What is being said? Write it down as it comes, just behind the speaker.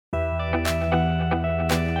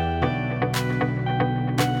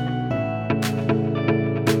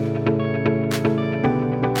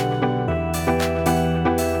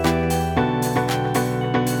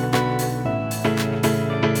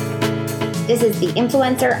This is the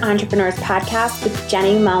Influencer Entrepreneurs Podcast with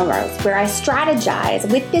Jenny Melrose, where I strategize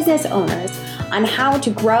with business owners on how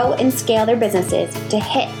to grow and scale their businesses to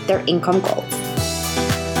hit their income goals.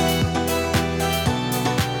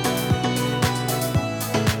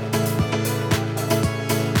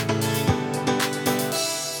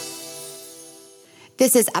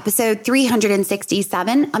 This is episode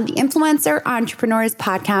 367 of the Influencer Entrepreneurs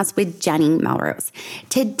Podcast with Jenny Melrose.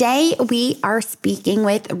 Today, we are speaking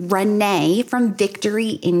with Renee from Victory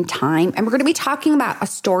in Time, and we're going to be talking about a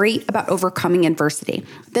story about overcoming adversity.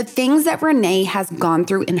 The things that Renee has gone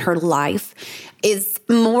through in her life is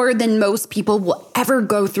more than most people will ever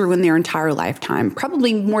go through in their entire lifetime,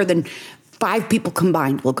 probably more than 5 people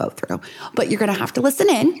combined will go through. But you're going to have to listen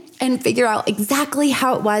in and figure out exactly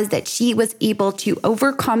how it was that she was able to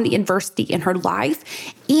overcome the adversity in her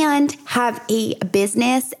life and have a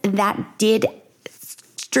business that did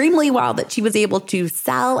extremely well, that she was able to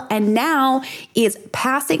sell and now is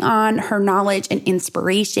passing on her knowledge and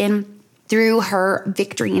inspiration through her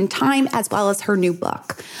Victory in Time, as well as her new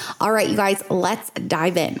book. All right, you guys, let's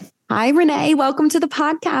dive in. Hi, Renee. Welcome to the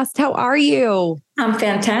podcast. How are you? I'm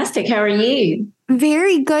fantastic. How are you?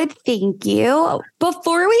 Very good. Thank you.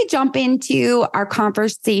 Before we jump into our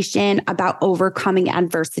conversation about overcoming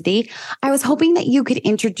adversity, I was hoping that you could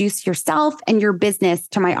introduce yourself and your business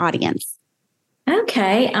to my audience.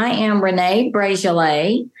 Okay. I am Renee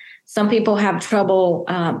Brasilet. Some people have trouble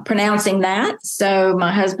pronouncing that. So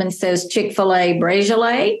my husband says Chick-fil-A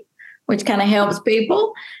Brasilet, which kind of helps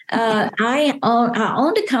people. I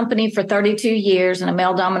owned a company for 32 years in a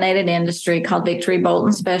male-dominated industry called Victory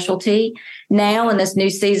Bolton Specialty. Now, in this new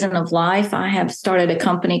season of life, I have started a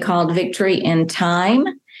company called Victory in Time,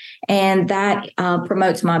 and that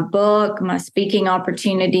promotes my book, my speaking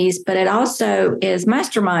opportunities, but it also is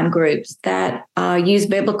mastermind groups that use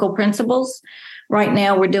biblical principles. Right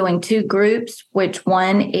now, we're doing 2 groups, which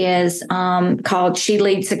one is called She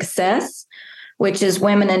Leads Success, which is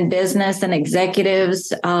women in business and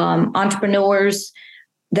executives, entrepreneurs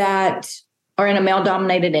that are in a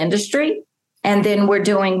male-dominated industry. And then we're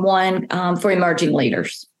doing one for emerging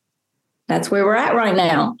leaders. That's where we're at right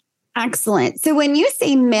now. Excellent. So when you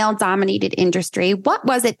say male-dominated industry, what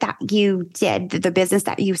was it that you did, the business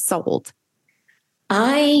that you sold?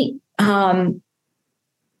 I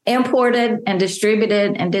imported and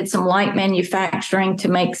distributed and did some light manufacturing to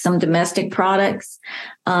make some domestic products,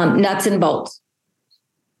 nuts and bolts.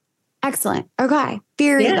 Excellent. Okay.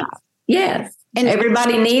 Very good. Yes. And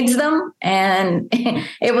everybody needs them. And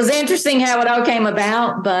it was interesting how it all came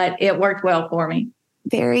about, but it worked well for me.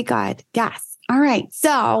 Very good. Yes. All right.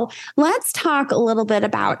 So let's talk a little bit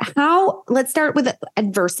about let's start with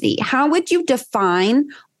adversity. How would you define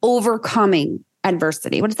overcoming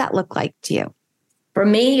adversity? What does that look like to you? For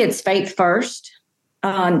me, it's faith first.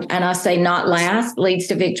 And I say not last, leads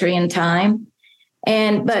to victory in time.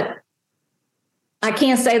 But I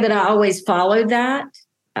can't say that I always followed that.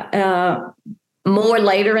 More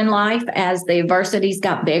later in life, as the adversities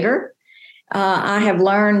got bigger, I have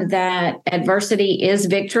learned that adversity is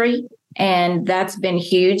victory, and that's been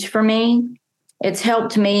huge for me. It's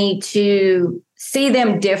helped me to see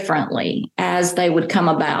them differently as they would come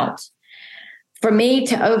about. For me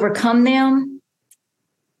to overcome them,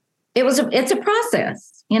 it's a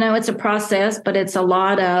process. It's a process, but it's a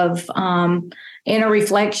lot of inner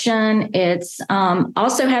reflection. It's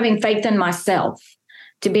also having faith in myself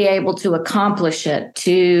to be able to accomplish it,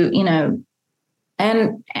 and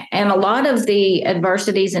a lot of the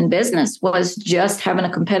adversities in business was just having a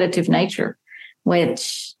competitive nature,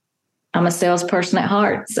 which I'm a salesperson at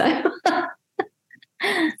heart. So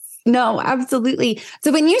no, absolutely.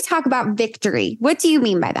 So when you talk about victory, what do you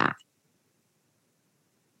mean by that?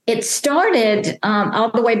 It started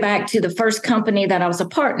all the way back to the first company that I was a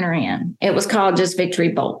partner in. It was called just Victory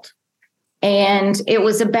Bolt. And it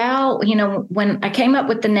was about, when I came up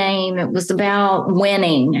with the name, it was about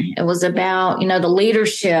winning. It was about, the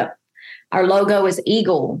leadership. Our logo is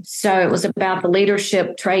eagle. So it was about the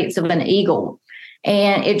leadership traits of an eagle.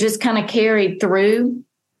 And it just kind of carried through.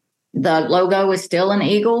 The logo was still an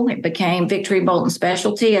eagle. It became Victory Bolton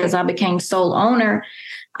Specialty. As I became sole owner,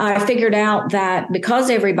 I figured out that because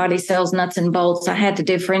everybody sells nuts and bolts, I had to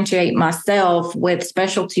differentiate myself with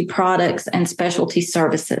specialty products and specialty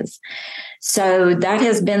services. So that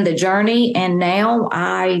has been the journey. And now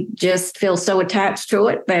I just feel so attached to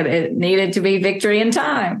it that it needed to be Victory in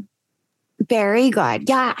Time. Very good.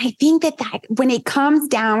 Yeah, I think that when it comes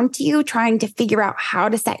down to you trying to figure out how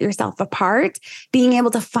to set yourself apart, being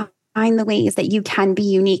able to find find the ways that you can be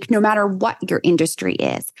unique no matter what your industry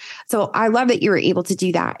is. So I love that you were able to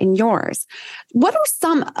do that in yours. What are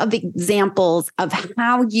some of the examples of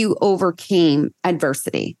how you overcame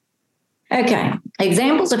adversity? Okay.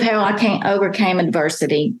 Examples of how I overcame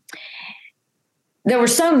adversity. There were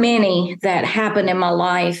so many that happened in my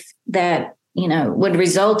life that, would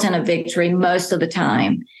result in a victory most of the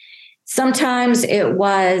time. Sometimes it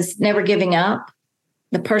was never giving up.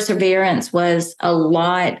 The perseverance was a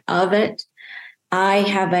lot of it. I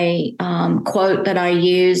have a quote that I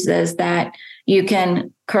use is that you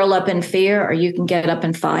can curl up in fear or you can get up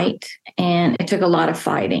and fight. And it took a lot of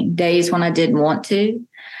fighting, days when I didn't want to.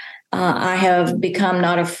 I have become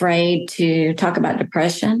not afraid to talk about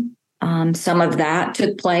depression. Some of that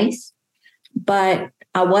took place, but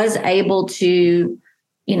I was able to,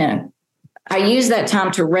 I used that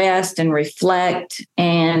time to rest and reflect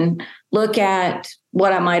and look at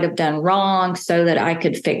what I might have done wrong so that I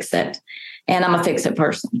could fix it. And I'm a fix-it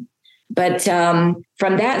person. But from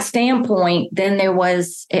that standpoint, then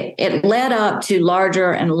it led up to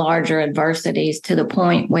larger and larger adversities to the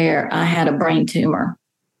point where I had a brain tumor.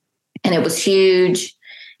 And it was huge.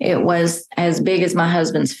 It was as big as my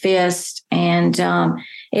husband's fist. And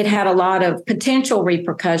it had a lot of potential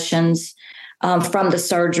repercussions from the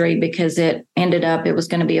surgery because it was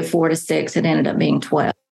going to be a 4 to 6. It ended up being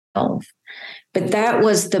 12. But that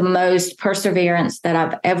was the most perseverance that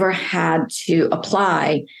I've ever had to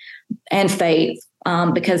apply and faith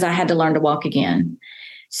because I had to learn to walk again.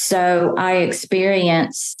 So I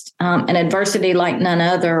experienced an adversity like none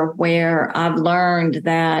other where I've learned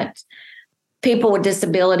that people with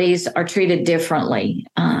disabilities are treated differently,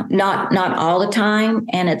 not all the time.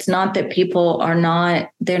 And it's not that people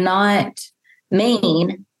they're not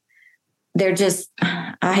mean. They're just,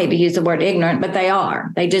 I hate to use the word ignorant, but they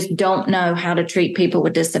are. They just don't know how to treat people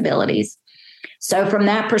with disabilities. So from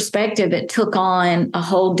that perspective, it took on a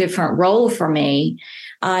whole different role for me.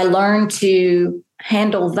 I learned to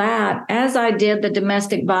handle that as I did the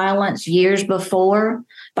domestic violence years before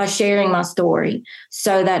by sharing my story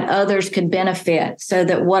so that others could benefit, so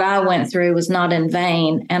that what I went through was not in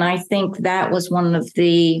vain. And I think that was one of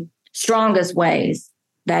the strongest ways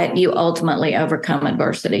that you ultimately overcome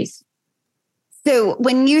adversities. So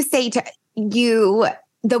when you say to you,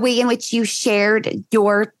 the way in which you shared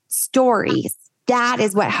your stories, that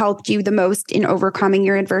is what helped you the most in overcoming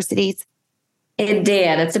your adversities? It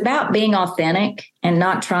did. It's about being authentic and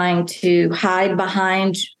not trying to hide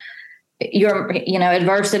behind your,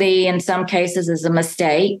 adversity in some cases is a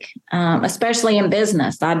mistake, especially in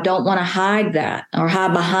business. I don't want to hide that or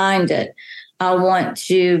hide behind it. I want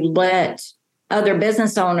to let other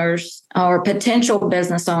business owners or potential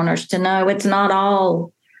business owners to know it's not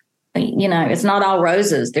all, it's not all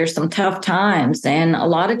roses. There's some tough times. And a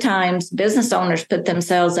lot of times business owners put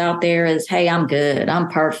themselves out there as, hey, I'm good. I'm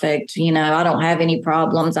perfect. I don't have any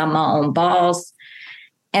problems. I'm my own boss.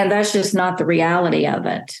 And that's just not the reality of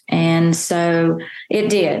it. And so it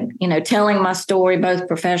did, telling my story, both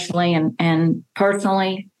professionally and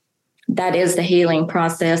personally, that is the healing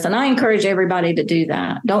process. And I encourage everybody to do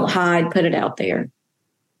that. Don't hide, put it out there.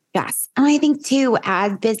 Yes. And I think too,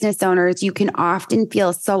 as business owners, you can often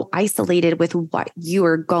feel so isolated with what you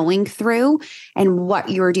are going through and what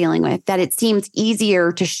you're dealing with, that it seems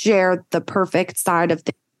easier to share the perfect side of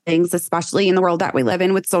things, especially in the world that we live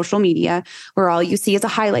in with social media, where all you see is a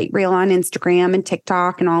highlight reel on Instagram and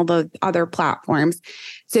TikTok and all the other platforms.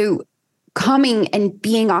 So coming and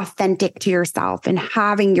being authentic to yourself and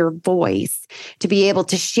having your voice to be able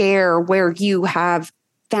to share where you have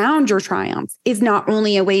found your triumphs is not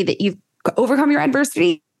only a way that you've overcome your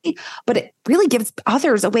adversity, but it really gives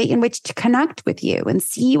others a way in which to connect with you and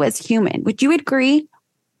see you as human. Would you agree?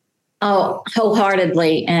 Oh,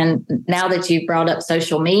 wholeheartedly. And now that you've brought up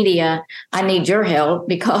social media, I need your help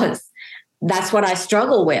because that's what I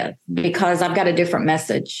struggle with, because I've got a different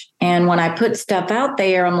message. And when I put stuff out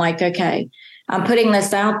there, I'm like, okay, I'm putting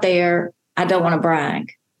this out there. I don't want to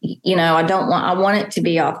brag. I want it to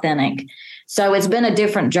be authentic. So it's been a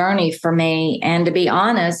different journey for me. And to be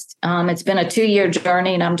honest, it's been a 2-year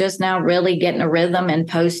journey, and I'm just now really getting a rhythm and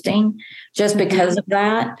posting just because of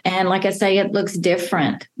that. And like I say, it looks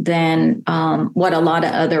different than what a lot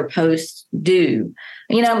of other posts do.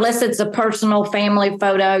 Unless it's a personal family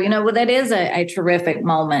photo, well, that is a terrific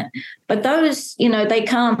moment. But those, they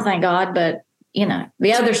come, thank God. But,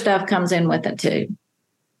 the other stuff comes in with it too.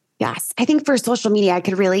 Yes. I think for social media, I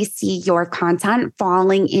could really see your content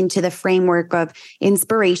falling into the framework of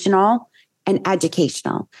inspirational and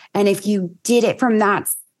educational. And if you did it from that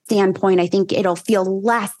standpoint, I think it'll feel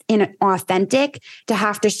less inauthentic to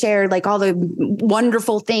have to share like all the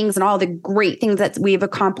wonderful things and all the great things that we've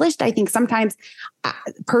accomplished. I think sometimes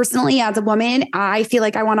personally as a woman, I feel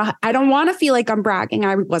like I don't want to feel like I'm bragging.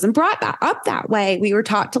 I wasn't brought up that way. We were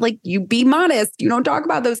taught to like, you be modest. You don't talk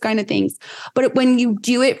about those kind of things. But when you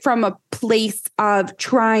do it from a place of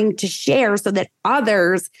trying to share so that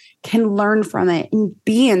others can learn from it and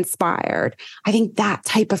be inspired, I think that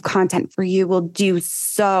type of content for you will do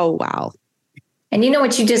so well. And you know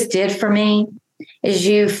what you just did for me is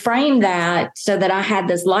you framed that so that I had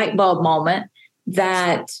this light bulb moment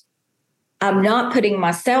that I'm not putting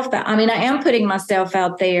myself out. I mean, I am putting myself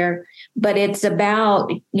out there, but it's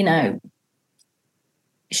about,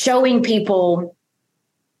 showing people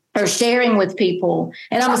or sharing with people.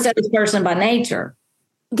 And I'm a selfish person by nature.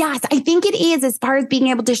 Yes, I think it is, as far as being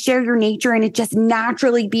able to share your nature and it just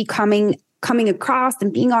naturally coming across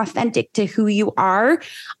and being authentic to who you are.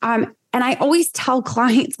 And I always tell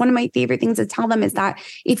clients, one of my favorite things to tell them is that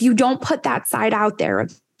if you don't put that side out there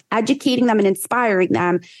of educating them and inspiring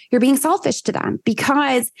them, you're being selfish to them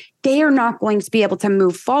because they are not going to be able to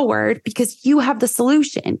move forward because you have the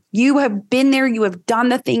solution. You have been there. You have done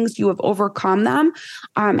the things. You have overcome them.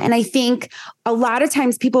 And I think a lot of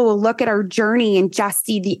times people will look at our journey and just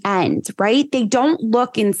see the end, right? They don't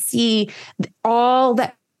look and see all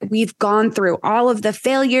that we've gone through, all of the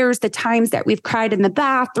failures, the times that we've cried in the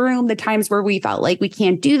bathroom, the times where we felt like we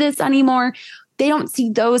can't do this anymore. They don't see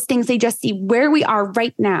those things. They just see where we are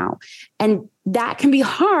right now. And that can be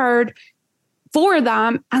hard for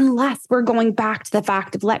them unless we're going back to the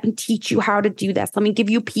fact of, let me teach you how to do this. Let me give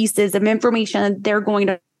you pieces of information that they're going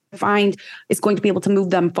to find is going to be able to move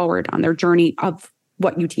them forward on their journey of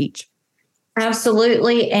what you teach.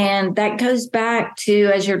 Absolutely. And that goes back to,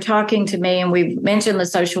 as you're talking to me, and we've mentioned the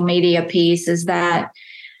social media piece, is that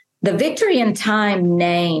the Victory in Time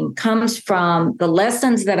name comes from the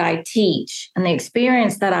lessons that I teach, and the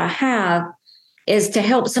experience that I have is to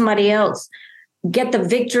help somebody else get the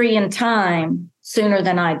victory in time sooner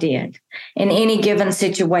than I did in any given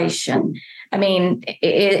situation. I mean,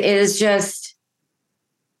 it is just,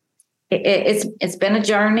 it's been a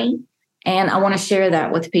journey, and I want to share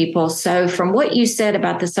that with people. So from what you said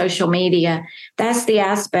about the social media, that's the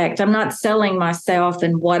aspect. I'm not selling myself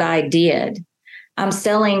and what I did. I'm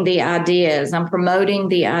selling the ideas. I'm promoting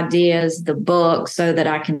the ideas, the book, so that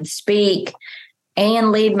I can speak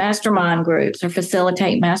and lead mastermind groups or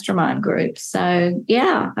facilitate mastermind groups. So,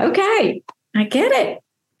 yeah, okay. I get it.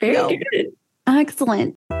 Very good.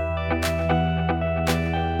 Excellent.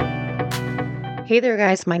 Hey there,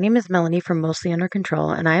 guys. My name is Melanie from Mostly Under Control,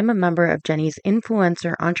 and I am a member of Jenny's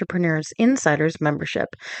Influencer Entrepreneurs Insiders membership.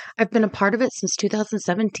 I've been a part of it since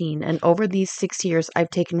 2017, and over these 6 years, I've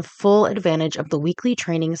taken full advantage of the weekly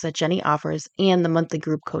trainings that Jenny offers and the monthly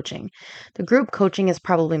group coaching. The group coaching is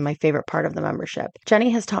probably my favorite part of the membership. Jenny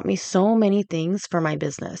has taught me so many things for my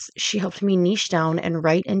business. She helped me niche down and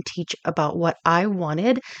write and teach about what I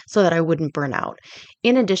wanted so that I wouldn't burn out.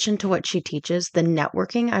 In addition to what she teaches, the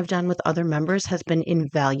networking I've done with other members has been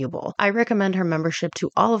invaluable. I recommend her membership to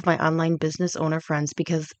all of my online business owner friends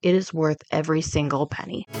because it is worth every single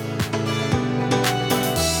penny.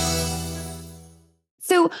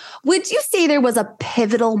 So would you say there was a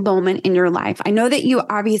pivotal moment in your life? I know that you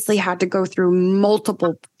obviously had to go through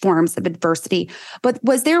multiple forms of adversity, but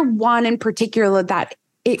was there one in particular that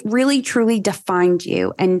it really truly defined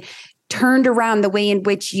you and turned around the way in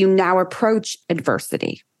which you now approach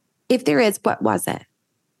adversity? If there is, what was it?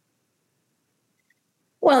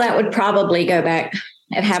 Well, that would probably go back.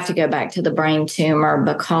 I'd have to go back to the brain tumor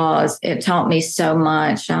because it taught me so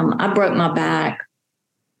much. I broke my back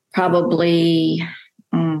probably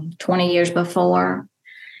 20 years before.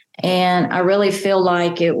 And I really feel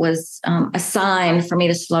like it was a sign for me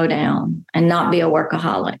to slow down and not be a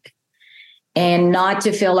workaholic and not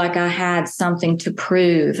to feel like I had something to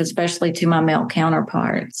prove, especially to my male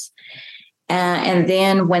counterparts. And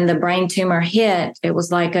then when the brain tumor hit, it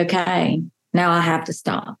was like, okay, now I have to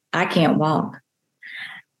stop. I can't walk.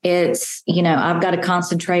 It's, I've got to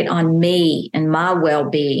concentrate on me and my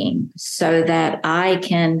well-being so that I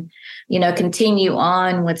can, continue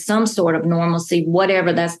on with some sort of normalcy,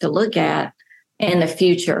 whatever that's to look at in the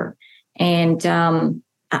future. And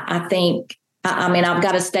I think, I've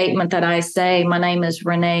got a statement that I say, my name is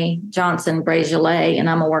Renee Johnson Brasilet, and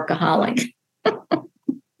I'm a workaholic.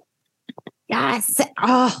 Yes.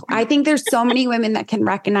 Oh, I think there's so many women that can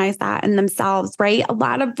recognize that in themselves, right? A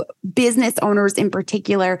lot of business owners in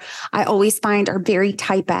particular, I always find are very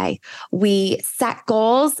type A. We set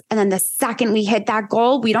goals, and then the second we hit that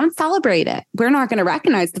goal, we don't celebrate it. We're not going to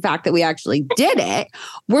recognize the fact that we actually did it.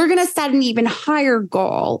 We're going to set an even higher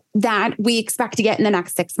goal that we expect to get in the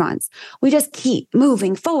next 6 months. We just keep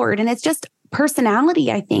moving forward. And it's just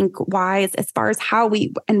personality, I think, wise as far as how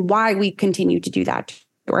we and why we continue to do that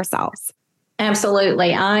to ourselves.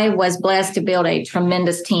 Absolutely. I was blessed to build a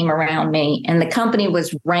tremendous team around me, and the company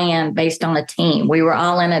was ran based on a team. We were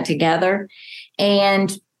all in it together,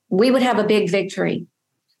 and we would have a big victory,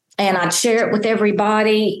 and I'd share it with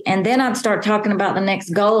everybody. And then I'd start talking about the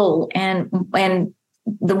next goal. And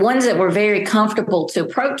the ones that were very comfortable to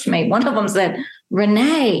approach me, one of them said,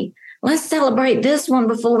 Renee, let's celebrate this one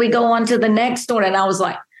before we go on to the next one. And I was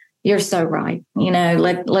like, you're so right.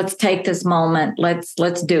 Let's take this moment. Let's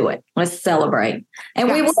do it. Let's celebrate. And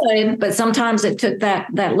yes, we would, but sometimes it took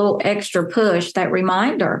that little extra push, that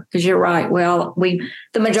reminder, because you're right. Well,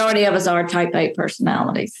 the majority of us are type A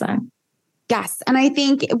personalities. So. Yes. And I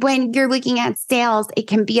think when you're looking at sales, it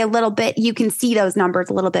can be a little bit, you can see those numbers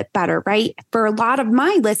a little bit better, right? For a lot of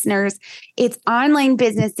my listeners, it's online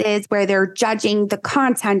businesses where they're judging the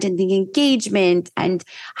content and the engagement and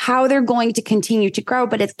how they're going to continue to grow.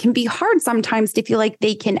 But it can be hard sometimes to feel like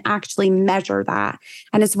they can actually measure that.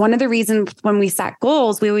 And it's one of the reasons when we set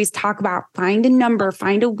goals, we always talk about find a number,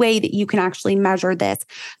 find a way that you can actually measure this.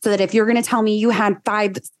 So that if you're going to tell me you had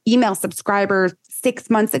 5 email subscribers 6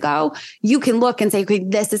 months ago, you can look and say, okay,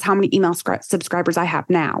 this is how many email subscribers I have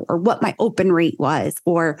now, or what my open rate was,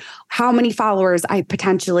 or how many followers I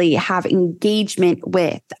potentially have engagement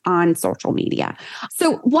with on social media.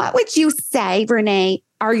 So what would you say, Renee,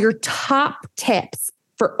 are your top tips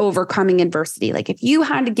for overcoming adversity? Like if you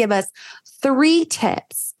had to give us 3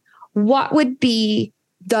 tips, what would be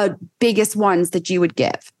the biggest ones that you would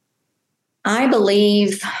give? I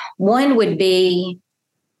believe one would be,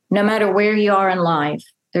 no matter where you are in life,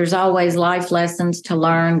 there's always life lessons to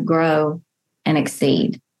learn, grow, and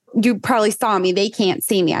exceed. You probably saw me. They can't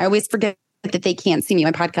see me. I always forget that they can't see me,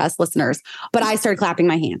 my podcast listeners, but I started clapping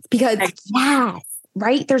my hands because yes,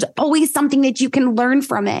 right? There's always something that you can learn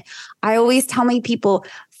from it. I always tell my people,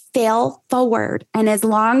 fail forward. And as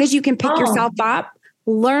long as you can pick yourself up,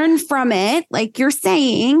 learn from it, like you're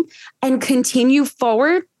saying, and continue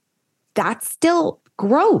forward, that's still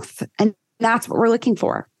growth. And that's what we're looking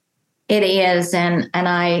for. It is. And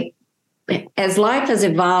I, as life has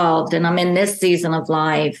evolved, and I'm in this season of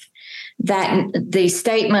life, that the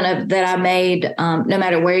statement that I made, no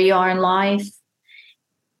matter where you are in life,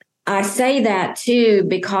 I say that too,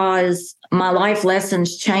 because my life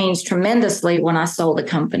lessons changed tremendously when I sold the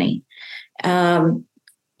company. Everything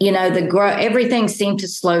seemed to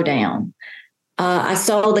slow down. I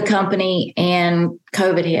sold the company and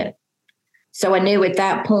COVID hit. So I knew at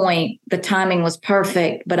that point the timing was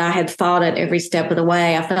perfect, but I had fought it every step of the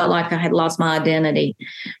way. I felt like I had lost my identity.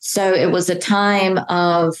 So it was a time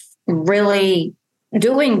of really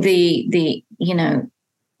doing the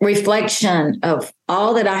reflection of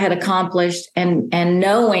all that I had accomplished and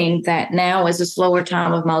knowing that now is a slower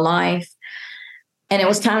time of my life. And it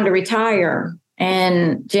was time to retire.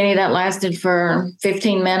 And Jenny, that lasted for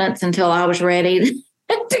 15 minutes until I was ready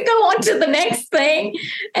to go on to the next thing.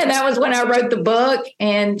 And that was when I wrote the book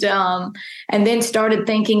and then started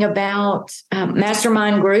thinking about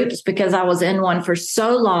mastermind groups, because I was in one for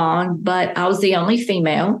so long, but I was the only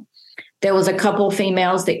female. There was a couple of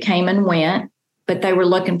females that came and went, but they were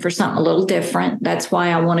looking for something a little different. That's why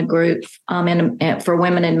I want a group for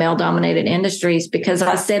women in male-dominated industries, because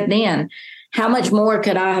I said then, how much more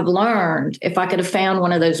could I have learned if I could have found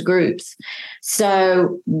one of those groups?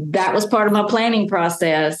 So that was part of my planning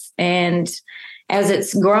process. And as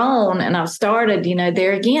it's grown and I've started,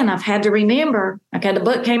 there again, I've had to remember, okay, the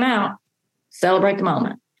book came out, celebrate the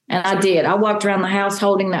moment. And I did. I walked around the house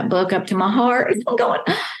holding that book up to my heart and going,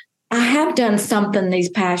 I have done something these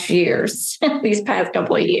past years, these past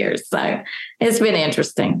couple of years. So it's been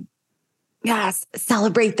interesting. Yes,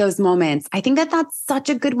 celebrate those moments. I think that that's such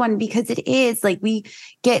a good one, because it is like we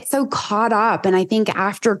get so caught up. And I think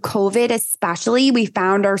after COVID, especially, we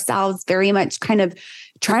found ourselves very much kind of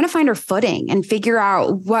trying to find our footing and figure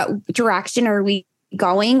out what direction are we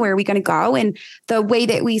going, where are we going to go? And the way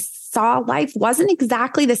that we saw life wasn't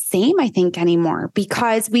exactly the same, I think, anymore,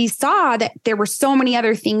 because we saw that there were so many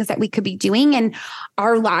other things that we could be doing, and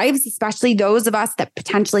our lives, especially those of us that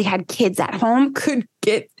potentially had kids at home, could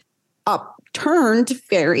get upturned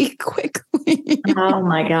very quickly. Oh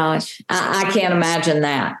my gosh. I can't imagine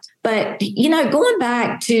that. But, going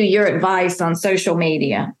back to your advice on social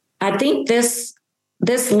media, I think this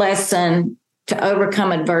lesson to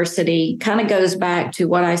overcome adversity kind of goes back to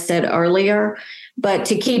what I said earlier. But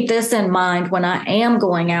to keep this in mind when I am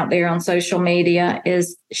going out there on social media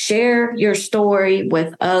is share your story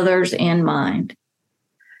with others in mind.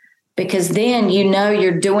 Because then you know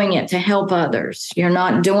you're doing it to help others. You're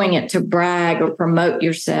not doing it to brag or promote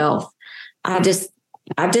yourself. I just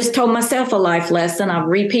told myself a life lesson. I've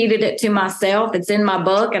repeated it to myself. It's in my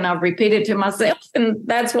book and I've repeated it to myself. And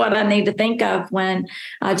that's what I need to think of when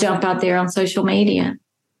I jump out there on social media.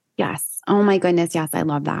 Yes. Oh my goodness. Yes. I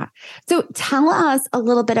love that. So tell us a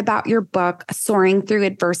little bit about your book, Soaring Through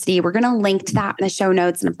Adversity. We're going to link to that in the show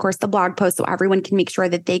notes and of course the blog post so everyone can make sure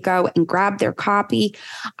that they go and grab their copy.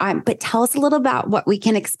 But tell us a little about what we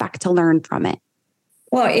can expect to learn from it.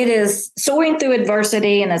 Well, it is Soaring Through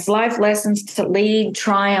Adversity and it's life lessons to lead,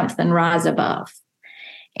 triumph, and rise above.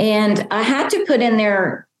 And I had to put in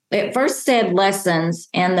there, it first said lessons,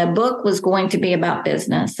 and the book was going to be about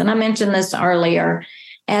business. And I mentioned this earlier.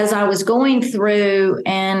 As I was going through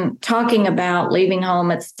and talking about leaving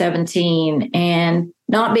home at 17 and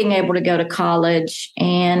not being able to go to college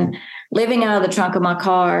and living out of the trunk of my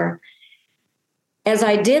car, as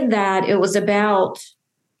I did that, it was about,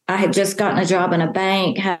 I had just gotten a job in a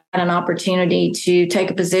bank, had an opportunity to take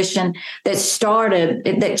a position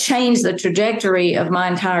that changed the trajectory of my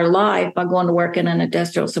entire life by going to work in an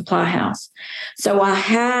industrial supply house. So I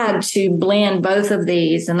had to blend both of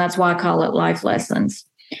these, and that's why I call it life lessons.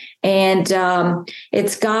 And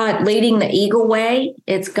it's got Leading the Eagle Way.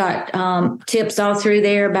 It's got tips all through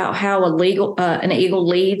there about how an eagle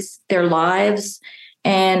leads their lives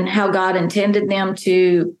and how God intended them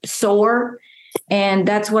to soar. And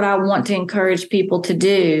that's what I want to encourage people to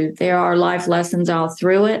do. There are life lessons all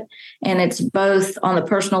through it. And it's both on the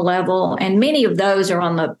personal level, and many of those are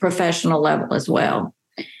on the professional level as well.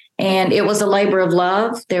 And it was a labor of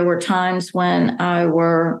love. There were times when I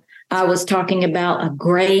was talking about a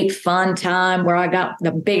great fun time where I got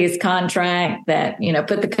the biggest contract that,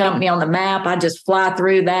 put the company on the map. I just fly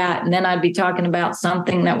through that. And then I'd be talking about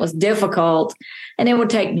something that was difficult and it would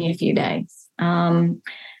take me a few days.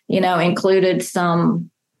 Included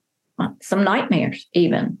some nightmares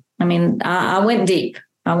even. I mean, I went deep.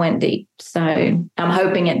 So I'm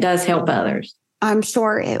hoping it does help others. I'm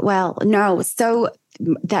sure it will. No. So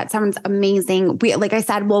that sounds amazing. Like I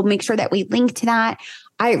said, we'll make sure that we link to that.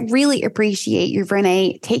 I really appreciate you,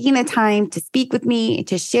 Renee, taking the time to speak with me,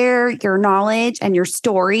 to share your knowledge and your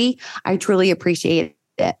story. I truly appreciate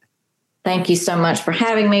it. Thank you so much for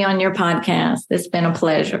having me on your podcast. It's been a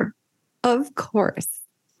pleasure. Of course.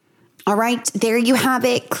 All right, there you have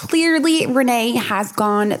it. Clearly, Renee has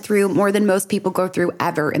gone through more than most people go through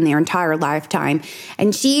ever in their entire lifetime.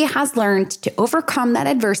 And she has learned to overcome that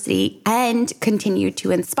adversity and continue to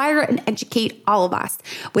inspire and educate all of us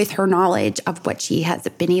with her knowledge of what she has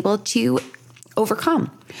been able to overcome.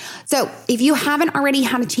 So if you haven't already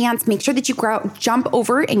had a chance, make sure that you jump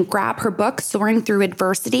over and grab her book, Soaring Through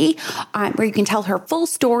Adversity, where you can tell her full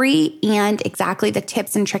story and exactly the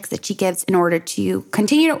tips and tricks that she gives in order to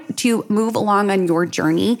continue to move along on your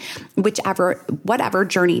journey, whatever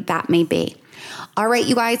journey that may be. All right,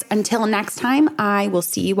 you guys, until next time, I will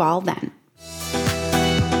see you all then.